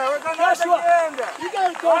again there. Organize Joshua, again there. you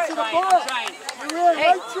gotta go to the ball. You ran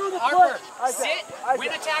right through the Harper, foot. sit, win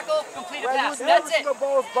a tackle, complete a When pass. you That's never it. see the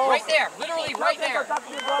balls Right there, literally right there. When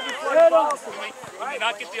you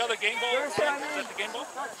not get the other game ball? Is that the game ball?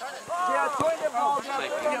 they are throwing the ball, they are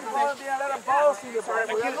putting the ball, they are letting balls in the ball.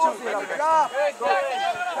 We are losing it. Good job.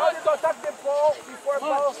 Now you go attack the ball before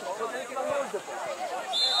balls, so they can lose the ball.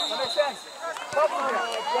 That makes sense? Come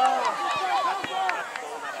here.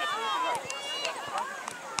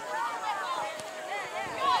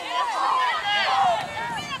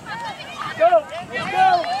 Go, let's go.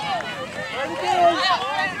 Ready to go.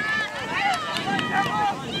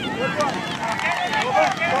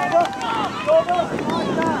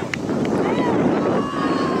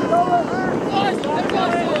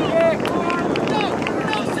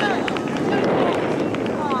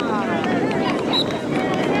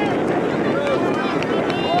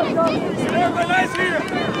 Stabilize here.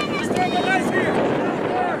 Stabilize here.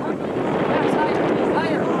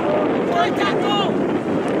 Right tackle!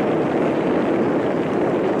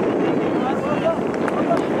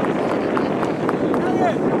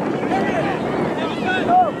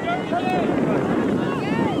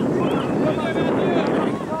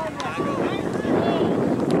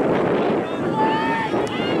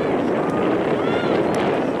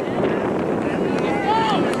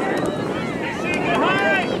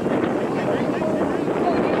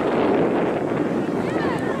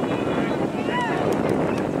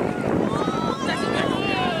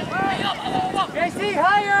 JC,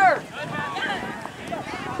 higher!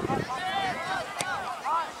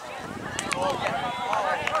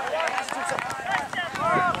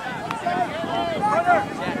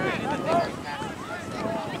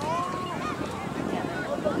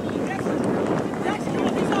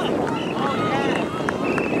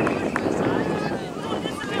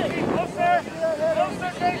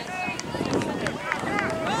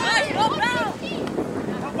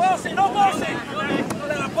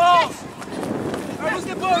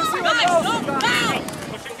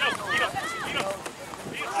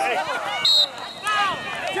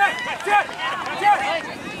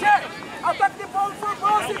 Attack the ball for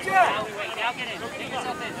Boston, Jack! Now get in. Get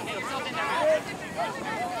yourself in. Get yourself in there, Howard.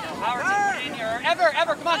 Howard, take it in here.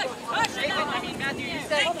 Ever, come on. Matthew, you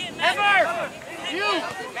stay. Ever! You!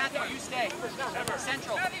 Matthew, you stay.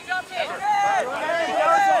 Central.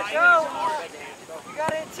 You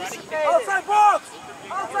gotta anticipate. Outside box!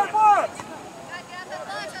 Outside box!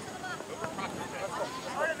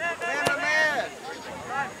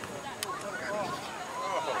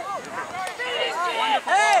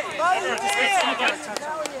 Hey!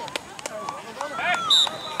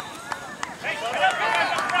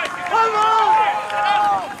 Come on!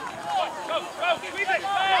 Go, sweep it.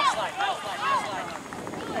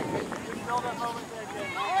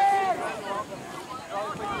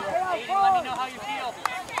 Aiden, let me know how you feel.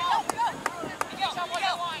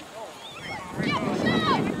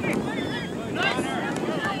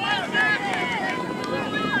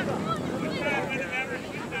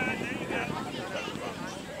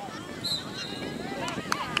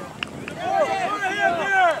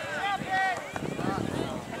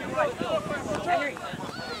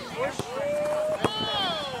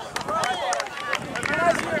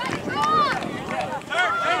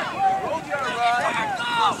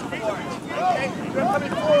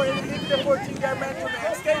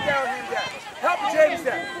 Stay down him there. Help James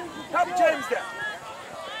there. Help James there.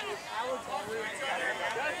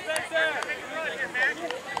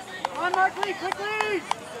 Come on, Markley, quickly!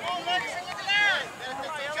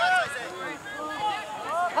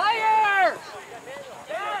 Higher!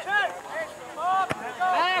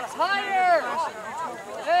 Max, higher!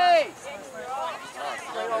 Hey!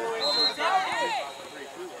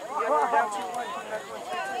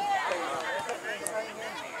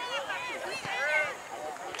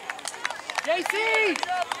 JC!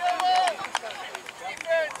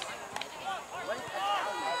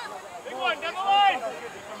 Big one, down the line.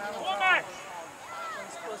 Come on, Max.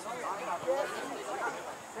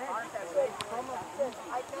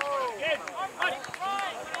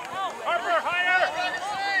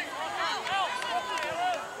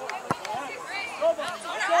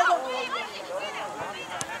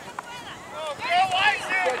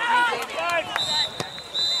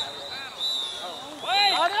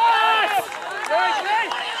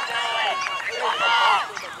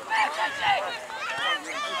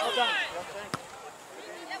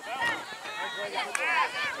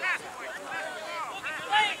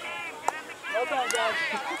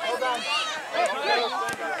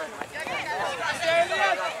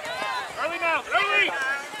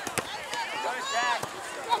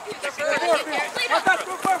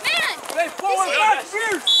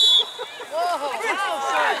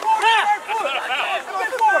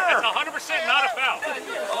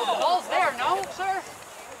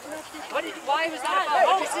 Why was that about?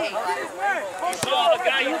 What'd you see? You saw a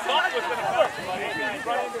guy you thought was going to bounce, but he's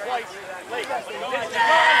running twice late.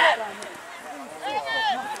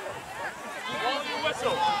 Blow your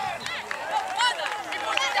whistle.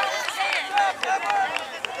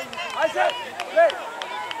 I said, wait,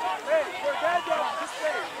 we're dead down. Just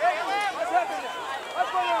wait. What's happening?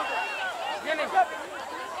 What's going on there? What's happening?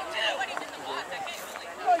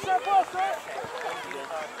 No, it's not ball, sir.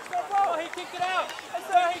 It's not ball. Oh, he kicked it out. I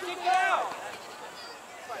said he kicked it out.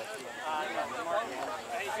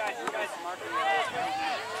 Hey, you guys mark it.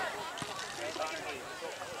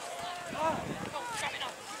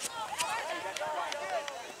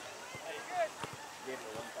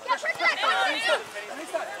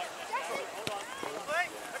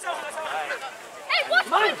 Hey, what's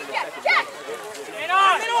mine? Jack! Get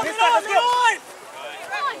on!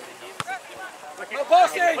 No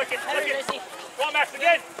bossing. Click it. Go on, Max,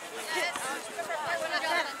 again.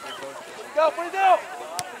 Go, put it down.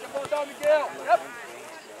 Put the ball down, Miguel. Yep.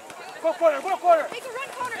 Go corner. Make a run corner!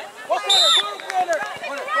 Go corner.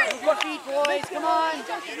 Move your feet, boys. Come on. He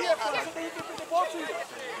can put the ball to you.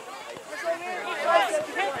 It's right here. I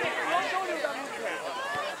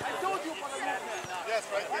told you about that. Yes,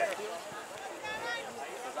 right there.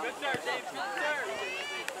 Good start, James.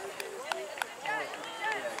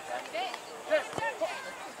 Good start.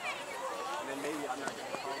 And then maybe I'm not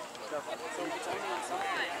going to call stuff. So it's only on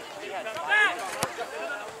something. We had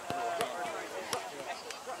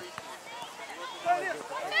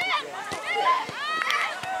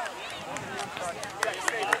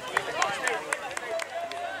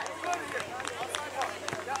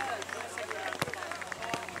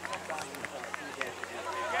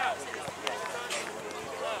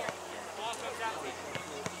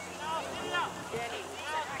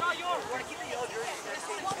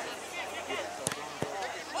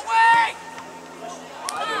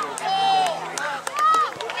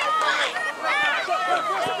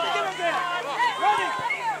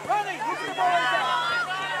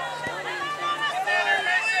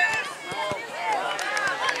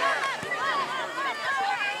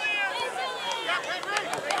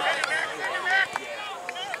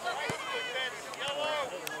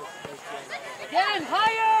Again,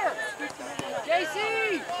 higher! JC!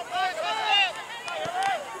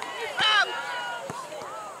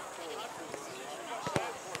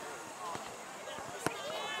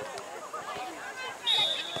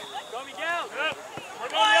 Go, Miguel. Yep. We're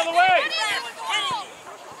going the other way.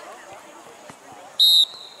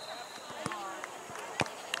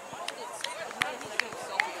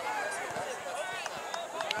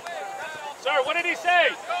 Sir, what did he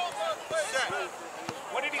say?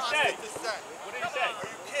 What did he say? What did he say? Are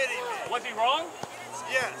you kidding me? Was he wrong?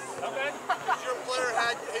 Yes. Okay. Your player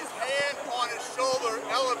had his hand on his shoulder,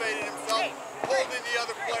 elevating himself, holding the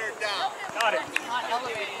other player down. Got it. He's not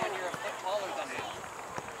elevating when you're a foot taller than him.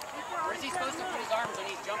 Where is he supposed to put his arms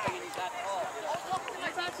when he's jumping and he's that tall?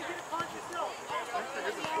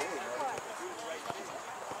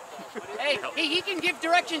 Hey, he can give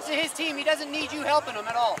directions to his team. He doesn't need you helping him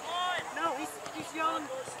at all. No, he's yelling.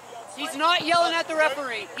 He's not yelling at the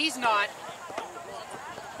referee. He's not.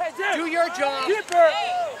 Hey, Jack. Do your job. Keeper.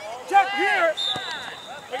 Jack, here.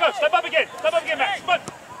 Here we go. Step up again. Step up again, Max. Come on.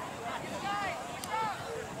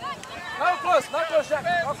 Not close, Jack.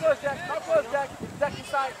 Not close, Jack. Jack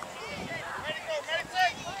inside.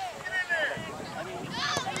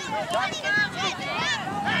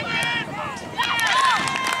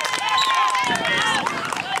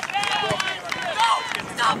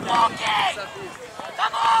 Stop walking!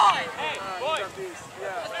 Come on! Hey, boys.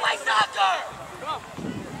 Let's play soccer!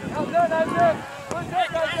 Well done. Good Jack.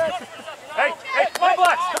 Hey, come on,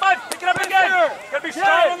 Blacks. Come on. Pick it up again. Gotta be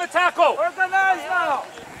strong on the tackle. Organize now.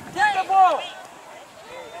 Get the ball.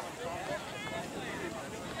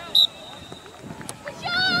 Push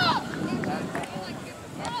up!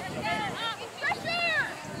 Pressure!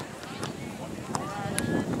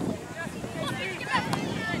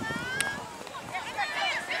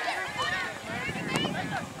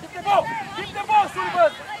 Keep the ball,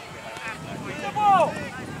 Sullivan. Keep the ball.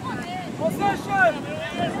 Possession.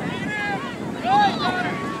 Right.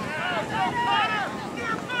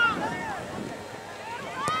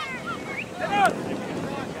 Get out.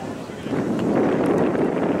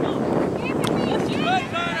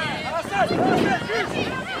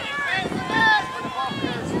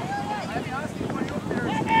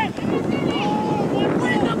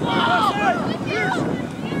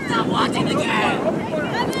 Stop watching the game!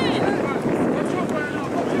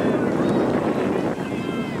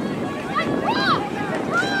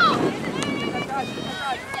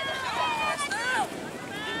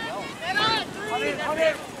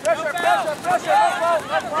 Pressure. Pressure, no foul,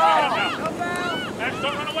 no foul. Max,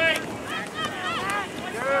 don't run away.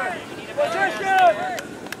 Good. Position.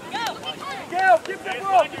 Miguel, keep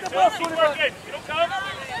the ball, Sullivan. You don't come.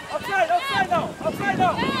 Outside now, outside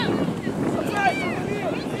now. Outside, here.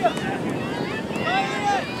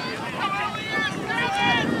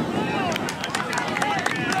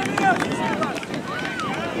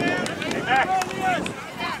 Hey, Max.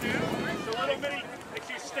 So little mini, make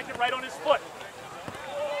sure you stick it right on his foot.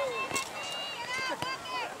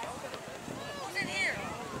 Who's in here?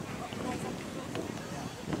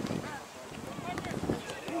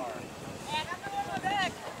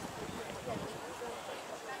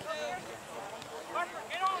 Harper,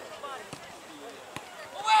 get on somebody.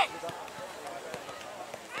 Away!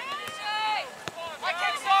 I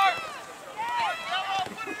can start!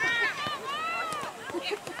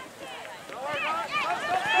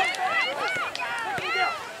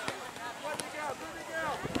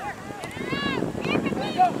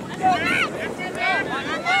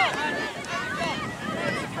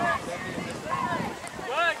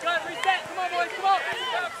 Good, reset. Come on, boys, come on.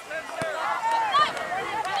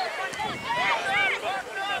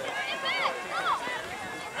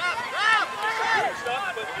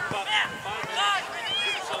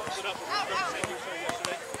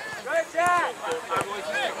 Great job.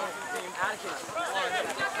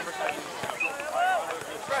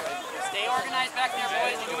 Stay organized back there,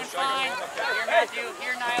 boys. You're doing fine. Here, Matthew.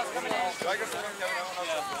 Here, Niles coming in.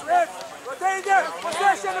 Rotate there.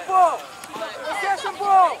 Possession the ball. Possession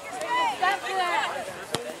ball.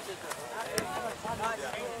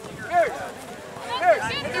 Here,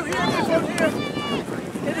 can you hear me from here?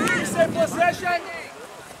 Can you hear me say possession?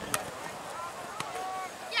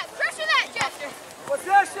 Yeah, pressure that, Jeff.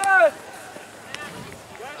 Possession.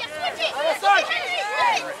 Yeah, switch it. Other side.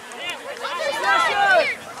 Possession.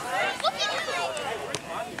 Look at you.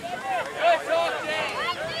 Good talk, Dave.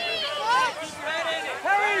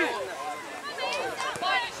 Harry.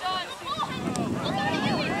 Find it, Sean.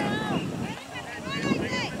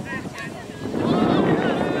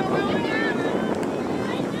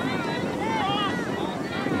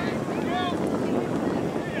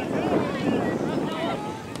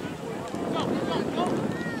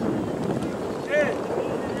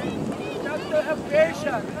 That's the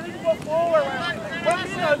application. You don't need to go forward.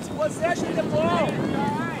 Possession the ball.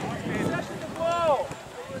 Possession the ball.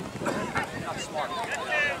 Not smart.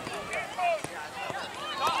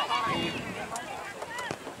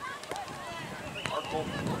 Our goal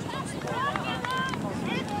is the ball one time.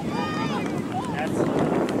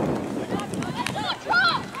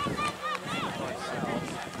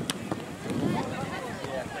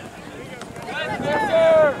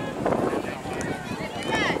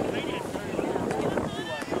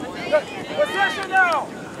 Possession now.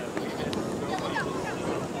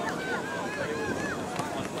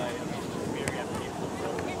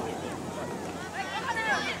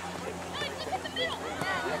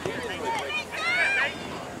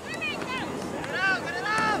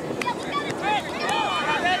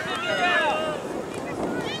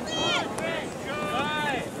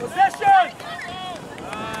 Possession.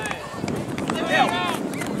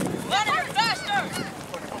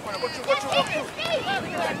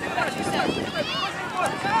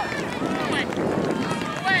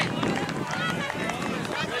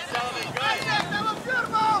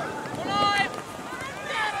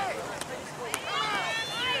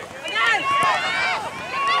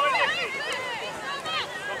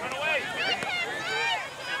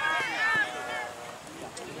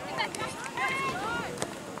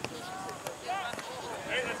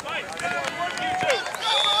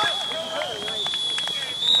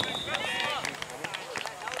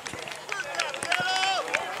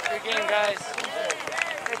 Good game, guys.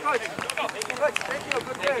 Hey, coach. Coach, thank you.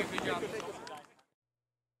 Good game. Good job.